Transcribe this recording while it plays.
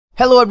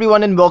Hello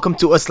everyone and welcome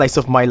to A Slice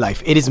of My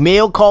Life. It is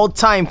mail call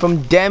time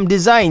from Damn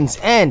Designs,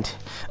 and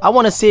I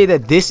want to say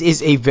that this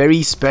is a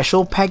very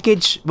special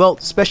package. Well,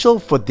 special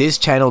for this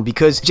channel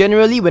because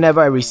generally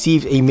whenever I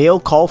receive a mail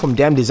call from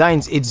Damn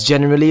Designs, it's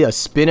generally a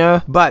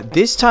spinner, but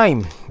this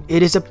time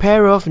it is a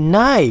pair of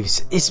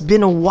knives. It's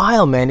been a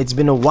while, man. It's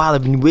been a while.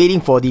 I've been waiting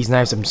for these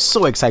knives. I'm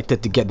so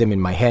excited to get them in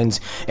my hands.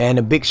 And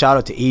a big shout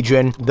out to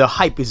Adrian. The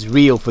hype is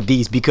real for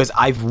these because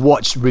I've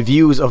watched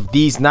reviews of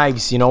these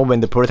knives, you know,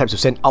 when the prototypes were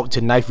sent out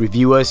to knife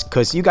reviewers,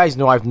 because you guys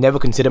know I've never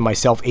considered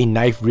myself a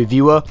knife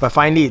reviewer. But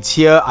finally it's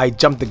here. I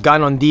jumped the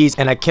gun on these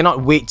and I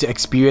cannot wait to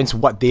experience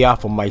what they are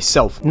for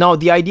myself. Now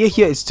the idea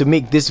here is to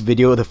make this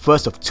video the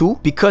first of two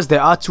because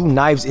there are two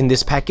knives in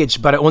this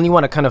package, but I only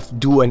want to kind of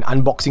do an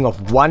unboxing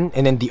of one,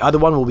 and then the other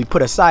one will be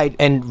put aside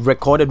and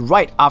recorded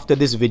right after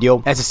this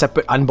video as a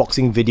separate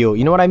unboxing video.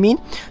 You know what I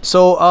mean?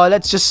 So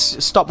let's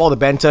just stop all the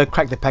banter,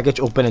 crack the package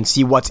open and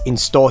see what's in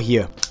store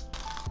here.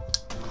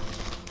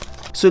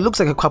 So it looks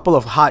like a couple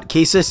of hard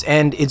cases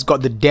and it's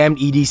got the Damn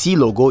EDC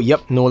logo.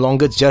 Yep, no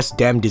longer just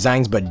Damn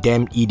Designs but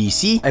Damn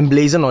EDC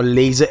emblazoned or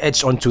laser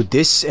etched onto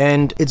this,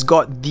 and it's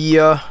got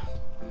the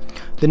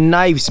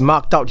knives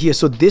marked out here.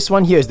 So this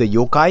one here is the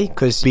yokai,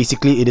 because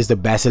basically it is the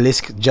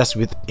basilisk just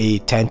with a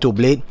tanto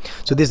blade.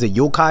 So this is the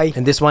yokai,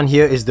 and this one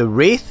here is the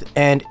wraith,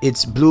 and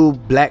it's blue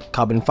black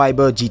carbon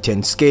fiber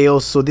G10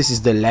 scales. So this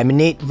is the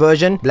laminate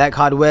version, black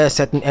hardware,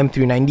 satin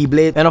M390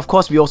 blade, and of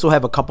course we also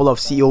have a couple of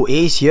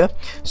COAs here.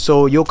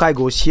 So yokai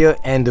goes here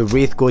and the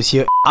wraith goes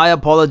here. I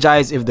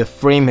apologize if the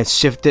frame has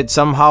shifted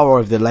somehow or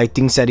if the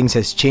lighting settings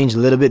has changed a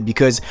little bit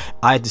because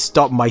I had to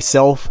stop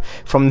myself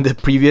from the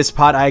previous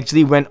part. I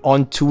actually went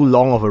on too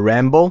long of a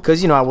ramble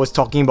because, you know, I was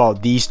talking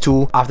about these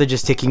two after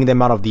just taking them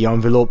out of the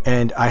envelope,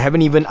 and I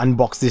haven't even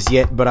unboxed this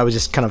yet, but I was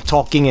just kind of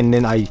talking and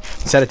then I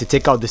decided to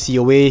take out the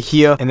COA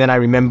here, and then I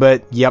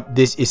remembered, yep,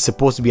 this is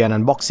supposed to be an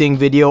unboxing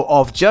video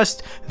of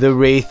just the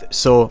wraith.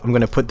 So I'm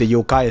gonna put the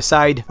yokai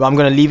aside, but I'm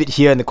gonna leave it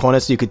here in the corner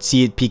so you could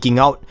see it peeking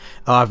out.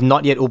 I've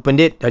not yet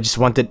opened it. I just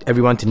wanted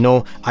everyone to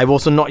know. I've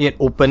also not yet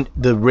opened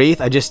the wraith.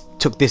 I just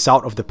took this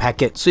out of the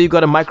packet. So you've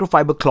got a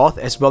microfiber cloth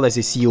as well as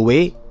a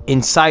COA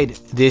inside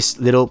this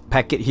little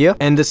packet here,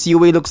 and the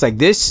COA looks like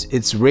this.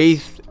 It's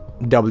Wraith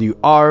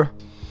WR,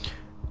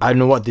 I don't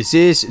know what this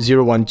is,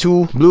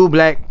 012, blue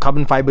black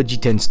carbon fiber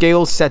G10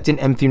 scale, satin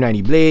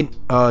M390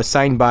 blade,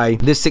 signed by,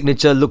 this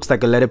signature looks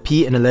like a letter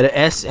P and a letter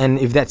S, and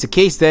if that's the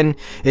case then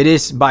it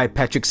is by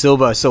Patric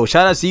Silva. So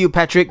shout out to you,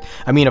 Patric.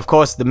 I mean, of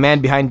course the man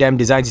behind Damn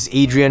Designs is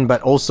Adrian,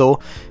 but also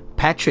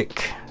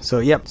Patric. So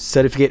yep,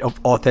 certificate of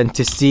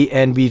authenticity,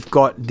 and we've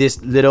got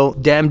this little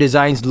Damn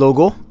Designs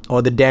logo,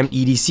 or the Damn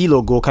EDC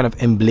logo, kind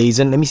of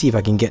emblazoned. Let me see if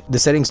I can get the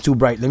settings too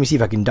bright. Let me see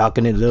if I can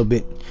darken it a little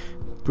bit,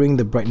 bring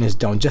the brightness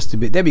down just a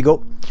bit. There we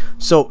go.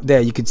 So there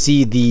you can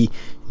see the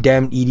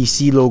Damn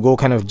EDC logo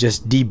kind of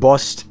just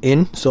debossed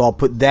in. So I'll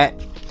put that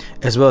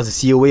as well as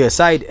the COA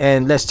aside,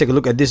 and let's take a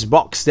look at this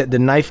box that the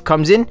knife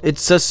comes in.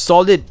 It's a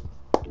solid,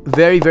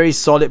 very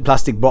solid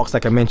plastic box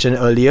like I mentioned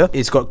earlier.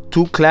 It's got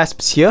two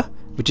clasps here,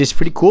 which is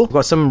pretty cool.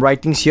 Got some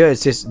writings here. It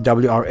says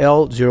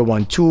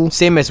WRL012,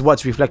 same as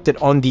what's reflected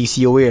on the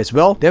COA as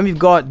well. Then we've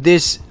got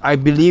this, I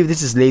believe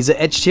this is laser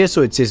etched here,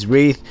 so it says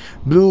Wraith,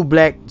 blue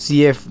black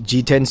CF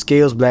G10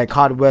 scales, black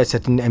hardware,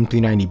 satin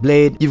M390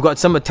 blade. You've got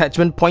some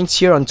attachment points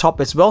here on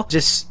top as well.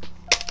 Just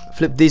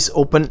flip this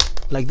open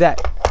like that.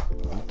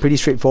 Pretty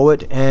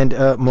straightforward, and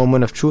a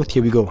moment of truth.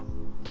 Here we go.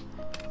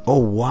 Oh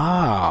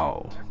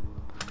wow,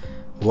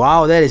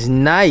 that is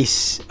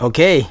nice.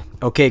 Okay,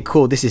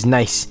 cool. This is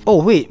nice.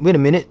 Oh, wait a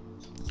minute.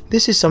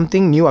 This is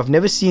something new. I've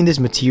never seen this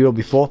material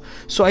before.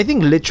 So I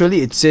think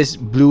literally it says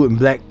blue and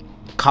black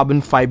carbon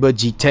fiber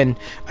G10.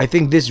 I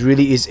think this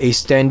really is a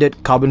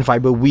standard carbon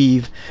fiber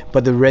weave,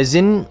 but the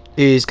resin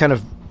is kind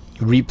of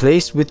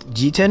replaced with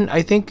G10,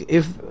 I think,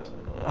 if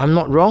I'm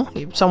not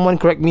wrong. Someone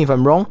correct me if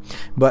I'm wrong,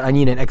 but I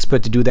need an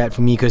expert to do that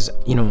for me because,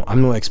 you know,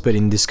 I'm no expert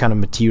in this kind of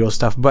material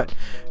stuff, but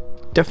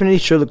definitely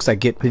sure looks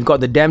like it. We've got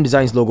the Damn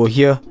Designs logo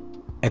here,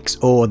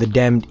 XO, or the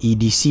Damn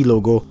EDC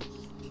logo.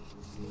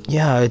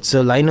 Yeah, it's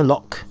a liner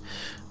lock,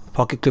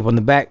 pocket clip on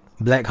the back,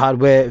 black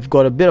hardware. We've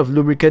got a bit of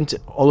lubricant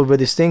all over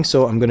this thing,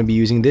 so I'm going to be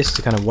using this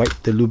to kind of wipe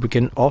the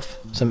lubricant off,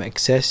 some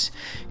excess.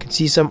 You can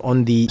see some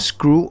on the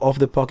screw of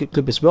the pocket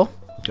clip as well.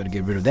 Got to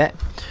get rid of that.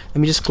 Let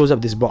me just close up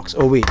this box.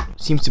 Oh wait,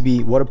 seems to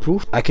be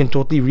waterproof. I can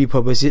totally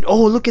repurpose it.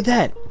 Oh, look at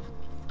that.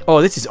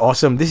 Oh, this is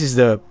awesome. This is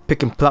the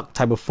pick and pluck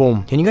type of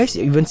foam. Can you guys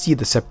even see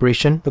the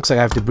separation? Looks like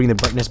I have to bring the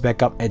brightness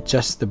back up,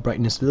 adjust the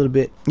brightness a little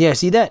bit. Yeah,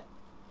 see that?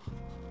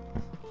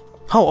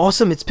 How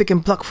awesome, it's pick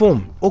and pluck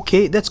foam.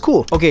 Okay, that's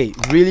cool. Okay,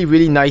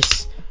 really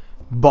nice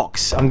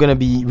box. I'm gonna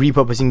be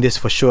repurposing this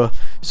for sure.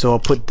 So I'll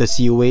put the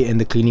COA and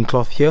the cleaning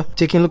cloth here.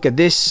 Taking a look at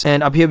this,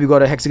 and up here we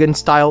got a hexagon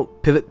style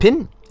pivot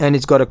pin, and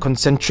it's got a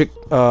concentric,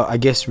 I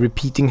guess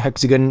repeating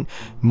hexagon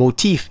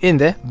motif in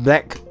there.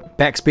 Black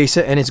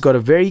backspacer, and it's got a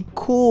very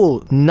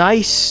cool,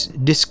 nice,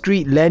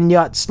 discreet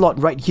lanyard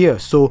slot right here.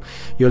 So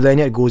your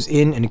lanyard goes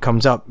in and it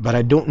comes out, but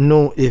I don't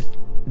know if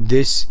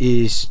this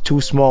is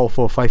too small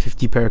for a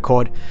 550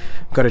 paracord.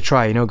 Gotta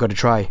try, you know, gotta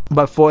try.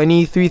 But for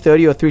any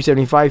 330 or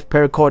 375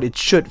 paracord, it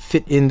should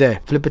fit in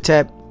there. Flipper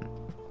tab.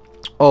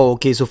 Oh,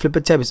 okay, so flipper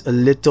tab is a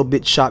little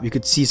bit sharp. You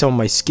could see some of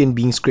my skin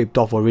being scraped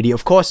off already.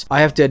 Of course,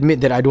 I have to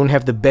admit that I don't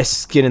have the best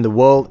skin in the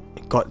world.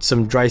 Got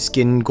some dry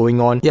skin going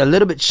on. Yeah, a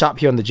little bit sharp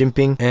here on the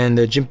jimping, and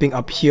the jimping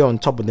up here on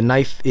top of the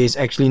knife is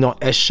actually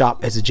not as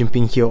sharp as the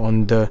jimping here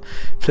on the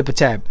flipper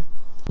tab.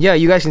 Yeah,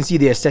 you guys can see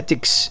the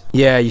aesthetics.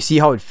 Yeah, you see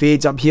how it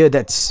fades up here?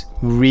 That's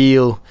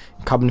real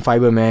carbon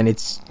fiber, man.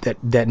 It's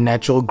that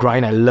natural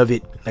grind. I love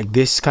it. Like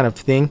this kind of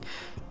thing.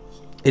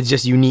 It's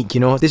just unique, you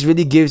know. This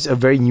really gives a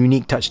very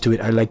unique touch to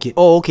it. I like it.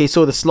 Oh, okay,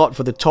 so the slot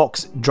for the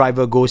Torx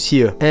driver goes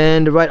here.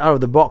 And right out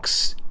of the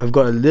box, I've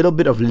got a little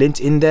bit of lint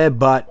in there,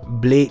 but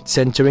blade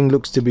centering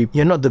looks to be,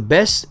 yeah, not the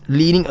best.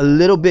 Leaning a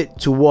little bit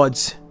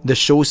towards the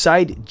show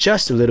side,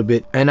 just a little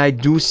bit. And I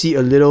do see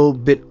a little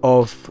bit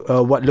of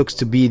what looks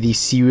to be the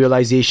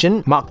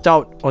serialization marked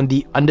out on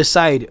the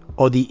underside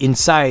or the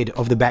inside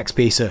of the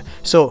backspacer.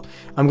 So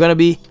I'm gonna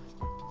be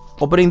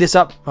opening this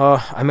up.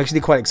 I'm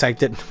actually quite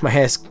excited. My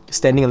hair's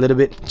standing a little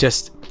bit.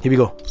 Just, here we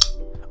go.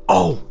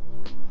 Oh,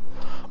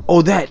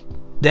 that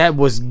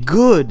was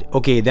good.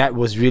 Okay, that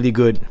was really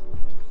good.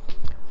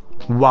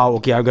 Wow,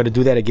 okay, I've got to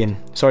do that again.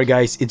 Sorry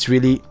guys, it's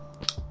really,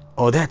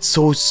 oh, that's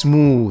so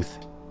smooth.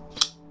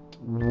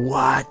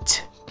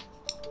 What?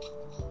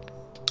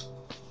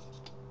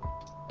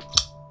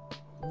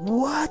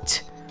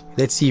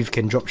 Let's see if it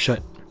can drop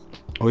shut.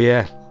 Oh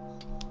yeah,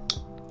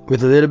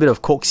 with a little bit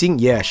of coaxing.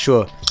 Yeah,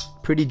 sure,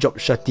 pretty drop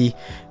shutty.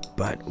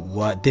 But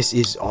what, this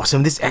is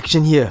awesome. This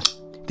action here,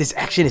 this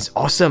action is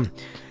awesome.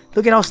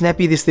 Look at how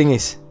snappy this thing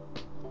is.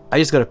 I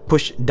just gotta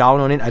push down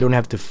on it. I don't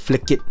have to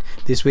flick it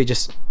this way,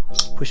 just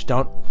push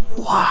down.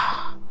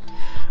 Wow.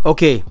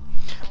 Okay,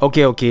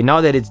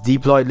 now that it's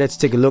deployed, let's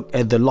take a look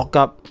at the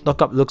lockup.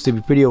 Lockup looks to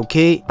be pretty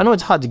okay. I know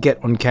it's hard to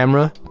get on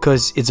camera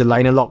because it's a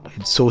liner lock.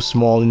 It's so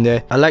small in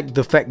there. I like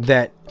the fact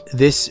that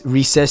this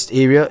recessed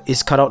area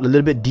is cut out a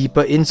little bit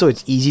deeper in, so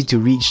it's easy to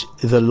reach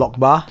the lock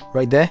bar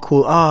right there.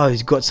 Cool.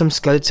 It's got some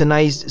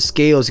skeletonized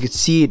scales. You can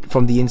see it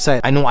from the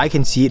inside. I know I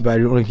can see it, but I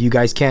don't know if you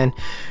guys can.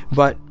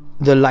 But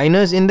the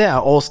liners in there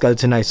are all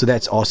skeletonized, so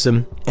that's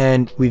awesome.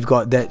 And we've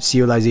got that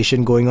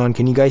serialization going on.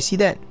 Can you guys see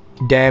that?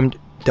 Damned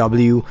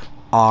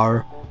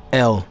WRL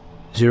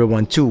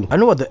 012. I don't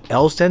know what the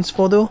L stands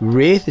for though.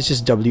 Wraith is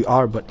just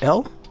WR, but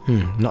L?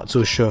 Not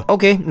so sure.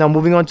 Okay, now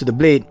moving on to the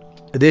blade.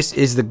 This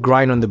is the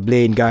grind on the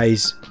blade,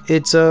 guys.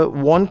 It's a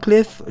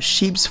Wharncliffe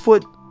sheep's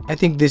foot. I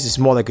think this is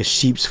more like a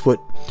sheep's foot.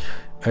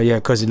 Yeah,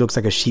 because it looks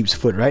like a sheep's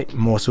foot, right?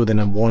 More so than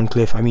a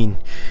Wharncliffe. I mean,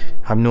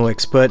 I'm no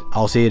expert.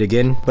 I'll say it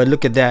again. But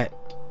look at that.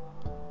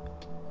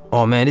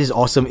 Oh man, this is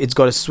awesome. It's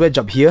got a swedge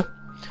up here.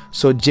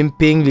 So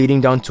jimping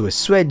leading down to a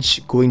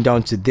swedge, going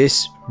down to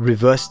this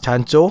reverse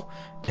tanto,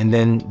 and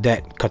then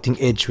that cutting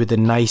edge with a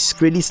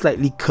nice, really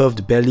slightly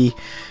curved belly.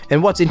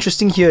 And what's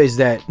interesting here is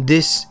that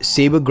this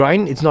saber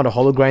grind, it's not a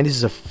hollow grind, this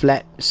is a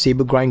flat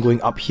saber grind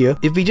going up here.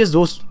 If we just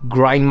those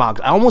grind marks,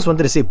 I almost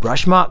wanted to say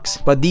brush marks,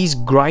 but these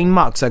grind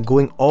marks are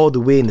going all the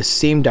way in the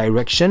same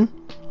direction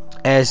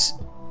as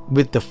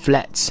with the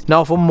flats.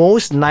 Now for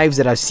most knives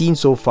that I've seen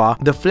so far,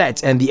 the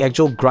flats and the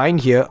actual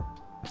grind here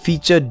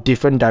feature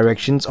different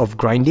directions of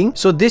grinding.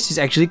 So this is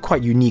actually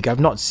quite unique. I've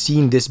not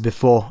seen this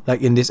before, like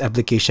in this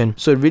application.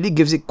 So it really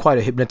gives it quite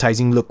a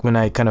hypnotizing look when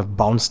I kind of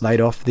bounce light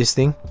off this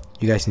thing.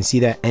 You guys can see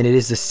that. And it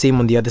is the same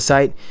on the other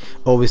side,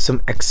 or with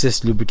some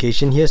excess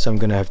lubrication here, so I'm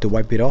gonna have to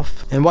wipe it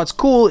off. And what's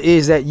cool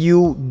is that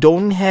you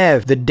don't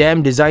have the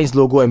Damn Designs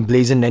logo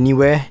emblazoned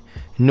anywhere.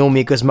 No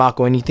maker's mark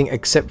or anything,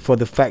 except for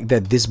the fact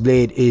that this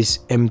blade is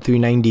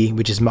M390,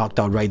 which is marked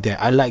out right there.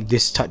 I like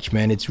this touch,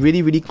 man. It's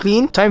really, really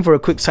clean. Time for a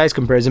quick size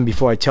comparison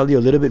before I tell you a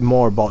little bit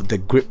more about the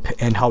grip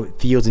and how it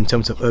feels in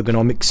terms of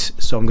ergonomics.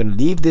 So I'm gonna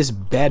leave this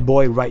bad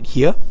boy right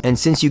here. And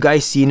since you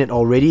guys seen it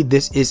already,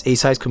 this is a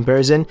size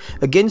comparison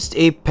against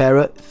a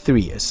Para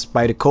 3, a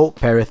Spyderco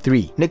Para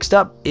 3. Next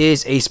up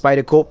is a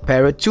Spyderco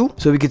Para 2.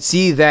 So we could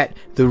see that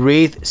the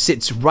Wraith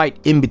sits right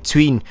in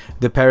between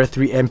the Para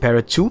 3 and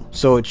Para 2.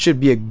 So it should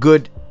be a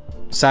good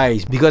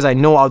size, because I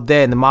know out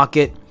there in the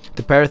market,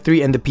 the Para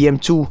 3 and the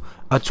PM2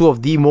 are two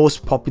of the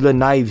most popular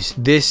knives.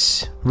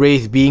 This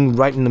Wraith being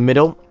right in the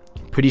middle,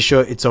 pretty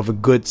sure it's of a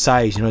good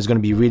size. You know, it's going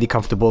to be really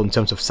comfortable in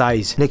terms of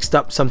size. Next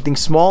up, something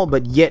small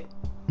but yet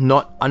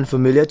not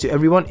unfamiliar to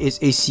everyone, is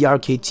a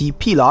CRKT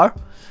Pilar.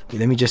 Okay,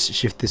 let me just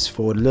shift this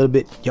forward a little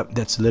bit. Yep,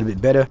 that's a little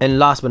bit better. And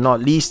last but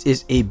not least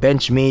is a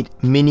Benchmade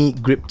Mini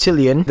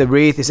Griptilian. The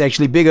Wraith is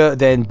actually bigger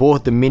than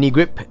both the Mini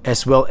Grip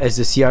as well as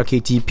the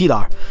CRKT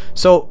Pilar.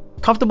 So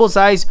comfortable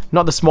size,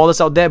 not the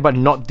smallest out there, but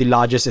not the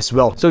largest as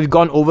well. So we've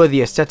gone over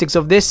the aesthetics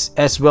of this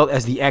as well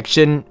as the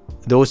action.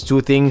 Those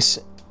two things,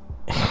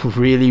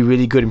 really,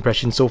 really good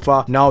impression so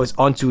far. Now it's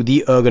on to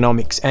the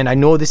ergonomics. And I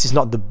know this is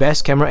not the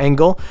best camera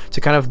angle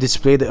to kind of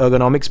display the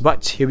ergonomics,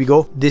 but here we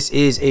go. This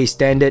is a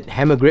standard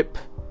hammer grip.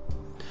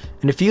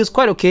 And it feels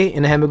quite okay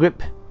in a hammer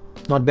grip.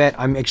 Not bad.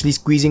 I'm actually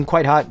squeezing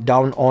quite hard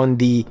down on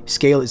the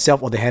scale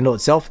itself or the handle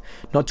itself.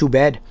 Not too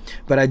bad.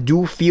 But I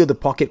do feel the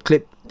pocket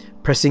clip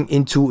pressing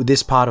into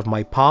this part of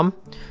my palm,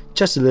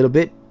 just a little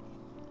bit.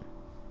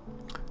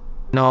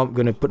 Now I'm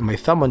gonna put my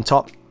thumb on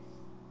top.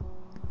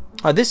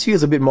 This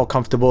feels a bit more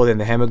comfortable than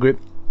the hammer grip.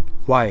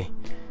 Why?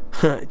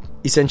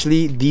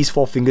 Essentially, these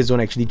 4 fingers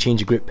don't actually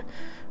change grip.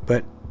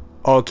 But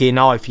okay,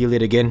 now I feel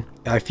it again.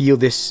 I feel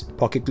this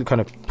pocket clip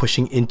kind of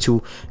pushing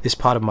into this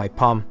part of my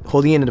palm.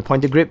 Holding it in the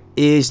pointer grip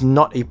is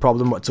not a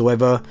problem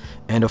whatsoever.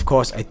 And of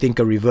course, I think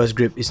a reverse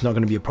grip is not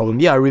going to be a problem.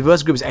 Yeah, a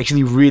reverse grip is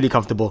actually really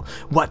comfortable.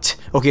 What?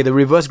 Okay, the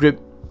reverse grip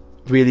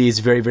really is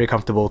very, very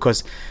comfortable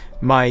because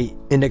my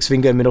index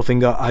finger and middle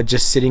finger are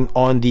just sitting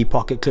on the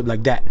pocket clip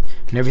like that.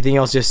 And everything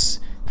else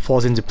just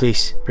falls into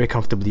place very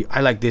comfortably. I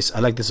like this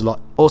a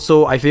lot.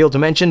 Also, I failed to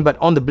mention, but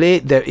on the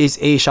blade there is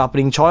a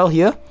sharpening choil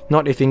here,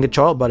 not a finger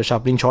choil but a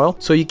sharpening choil,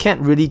 so you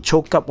can't really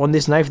choke up on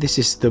this knife. This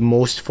is the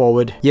most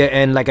forward. Yeah,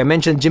 and like I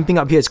mentioned, jimping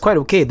up here is quite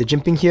okay. The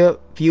jimping here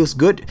feels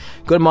good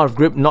amount of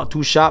grip, not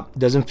too sharp,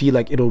 doesn't feel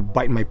like it'll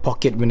bite my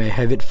pocket when I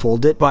have it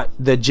folded. But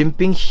the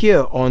jimping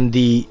here on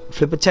the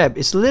flipper tab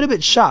is a little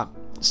bit sharp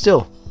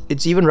still.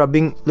 It's even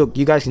rubbing. Look,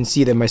 you guys can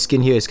see that my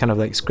skin here is kind of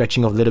like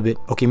scratching off a little bit.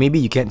 Okay, maybe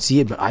you can't see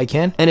it, but I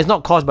can. And it's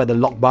not caused by the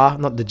lock bar,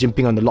 not the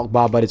jimping on the lock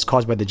bar, but it's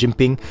caused by the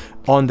jimping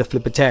on the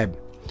flipper tab.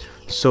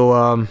 So,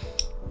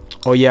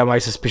 oh yeah, my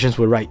suspicions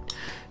were right.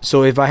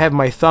 So if I have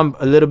my thumb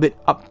a little bit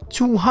up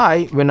too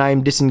high when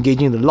I'm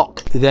disengaging the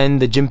lock, then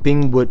the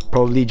jimping would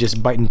probably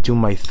just bite into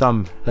my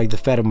thumb, like the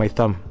fat of my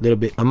thumb, a little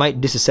bit. I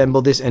might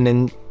disassemble this and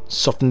then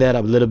soften that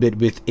up a little bit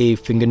with a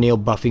fingernail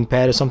buffing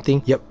pad or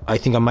something. Yep, I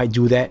think I might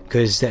do that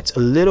because that's a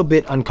little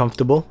bit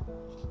uncomfortable.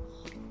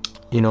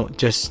 You know,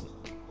 just...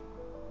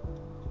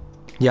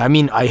 yeah, I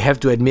mean, I have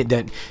to admit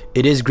that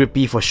it is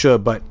grippy for sure,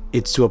 but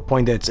it's to a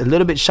point that it's a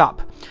little bit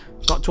sharp.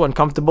 Not too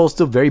uncomfortable,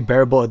 still very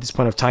bearable at this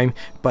point of time.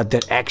 But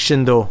that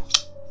action though,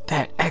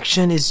 that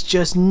action is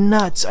just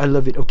nuts. I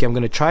love it. Okay, I'm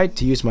gonna try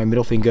to use my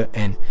middle finger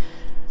and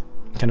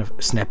kind of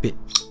snap it.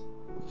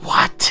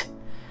 What?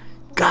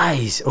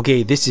 Guys,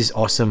 okay, this is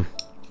awesome.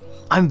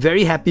 I'm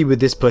very happy with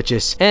this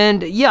purchase.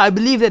 And yeah, I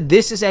believe that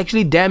this is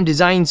actually Damn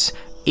Designs'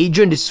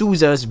 Adrian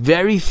D'Souza's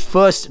very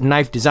first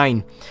knife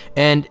design.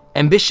 And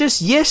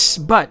ambitious, yes,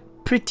 but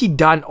pretty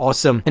darn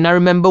awesome. And I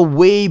remember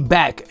way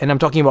back, and I'm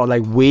talking about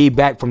like way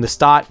back from the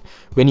start,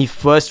 when he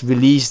first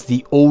released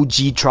the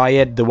OG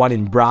Triad, the one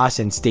in brass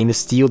and stainless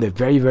steel, the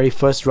very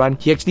first run,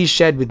 he actually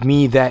shared with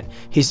me that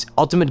his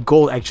ultimate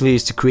goal actually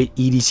is to create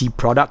EDC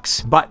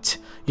products. But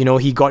you know,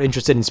 he got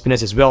interested in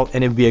spinners as well,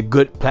 and it would be a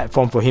good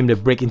platform for him to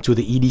break into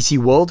the EDC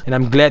world. And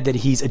I'm glad that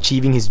he's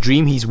achieving his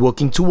dream. He's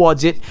working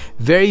towards it.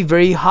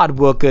 Very hard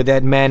worker,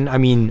 that man. I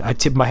mean, I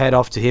tip my hat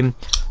off to him.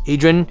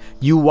 Adrian,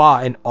 you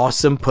are an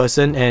awesome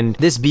person, and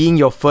this being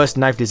your first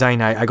knife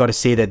design, I gotta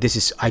say that this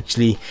is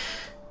actually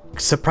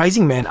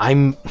surprising, man.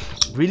 I'm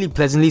really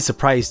pleasantly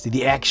surprised.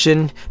 The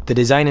action, the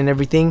design and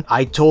everything.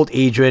 I told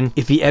Adrian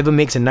if he ever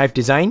makes a knife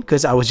design,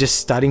 because I was just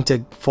starting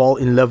to fall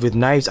in love with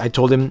knives, I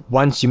told him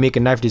once you make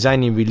a knife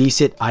design and release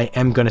it, I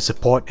am gonna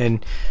support.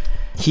 And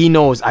he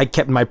knows I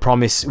kept my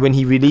promise. When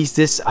he released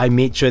this, I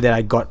made sure that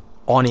I got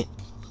on it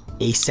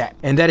ASAP.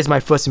 And that is my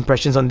first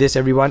impressions on this,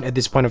 everyone. At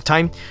this point of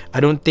time,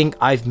 I don't think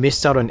I've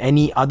missed out on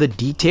any other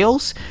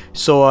details.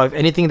 So if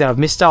anything that I've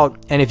missed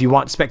out, and if you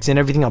want specs and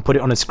everything, I'll put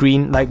it on the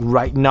screen like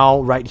right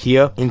now, right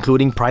here,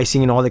 including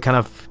pricing and all that kind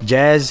of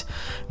jazz.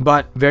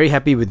 But very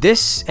happy with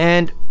this.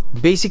 And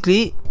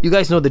basically, you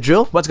guys know the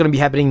drill. What's going to be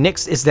happening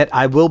next is that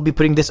I will be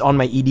putting this on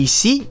my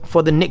EDC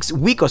for the next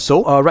week or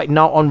so. Right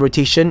now on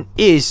rotation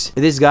is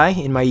this guy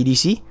in my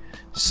EDC.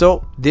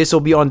 So this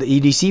will be on the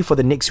EDC for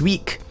the next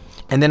week.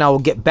 And then I will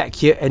get back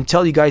here and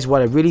tell you guys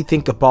what I really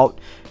think about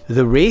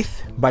the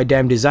Wraith by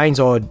Damn Designs,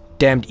 or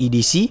Damned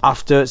EDC,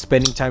 after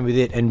spending time with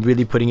it and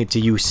really putting it to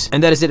use.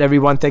 And that is it,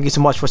 everyone. Thank you so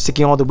much for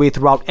sticking all the way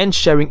throughout and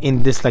sharing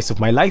in this slice of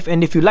my life.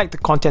 And if you like the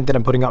content that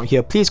I'm putting out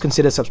here, please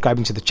consider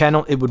subscribing to the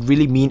channel. It would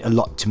really mean a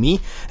lot to me.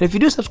 And if you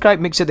do subscribe,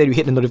 make sure that you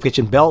hit the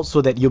notification bell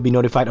so that you'll be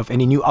notified of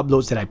any new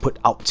uploads that I put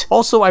out.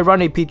 Also, I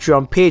run a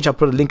Patreon page. I'll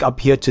put a link up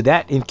here to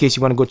that in case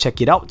you want to go check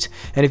it out.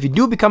 And if you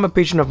do become a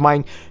patron of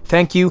mine,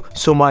 thank you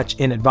so much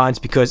in advance,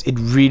 because it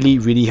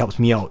really helps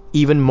me out,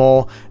 even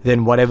more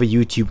than whatever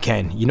YouTube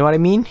can. You know what I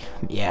mean?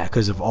 Yeah,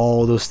 because of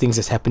all those things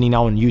that's happening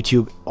now on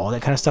YouTube, all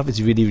that kind of stuff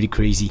is really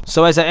crazy.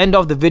 So as I end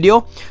off the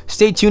video,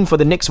 stay tuned for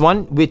the next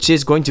one, which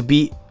is going to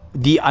be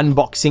the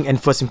unboxing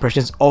and first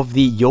impressions of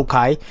the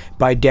Yokai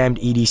by Damned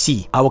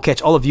EDC. I will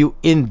catch all of you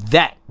in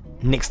that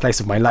next slice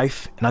of my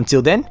life, and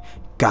until then,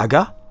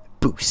 Gaga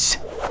Boos.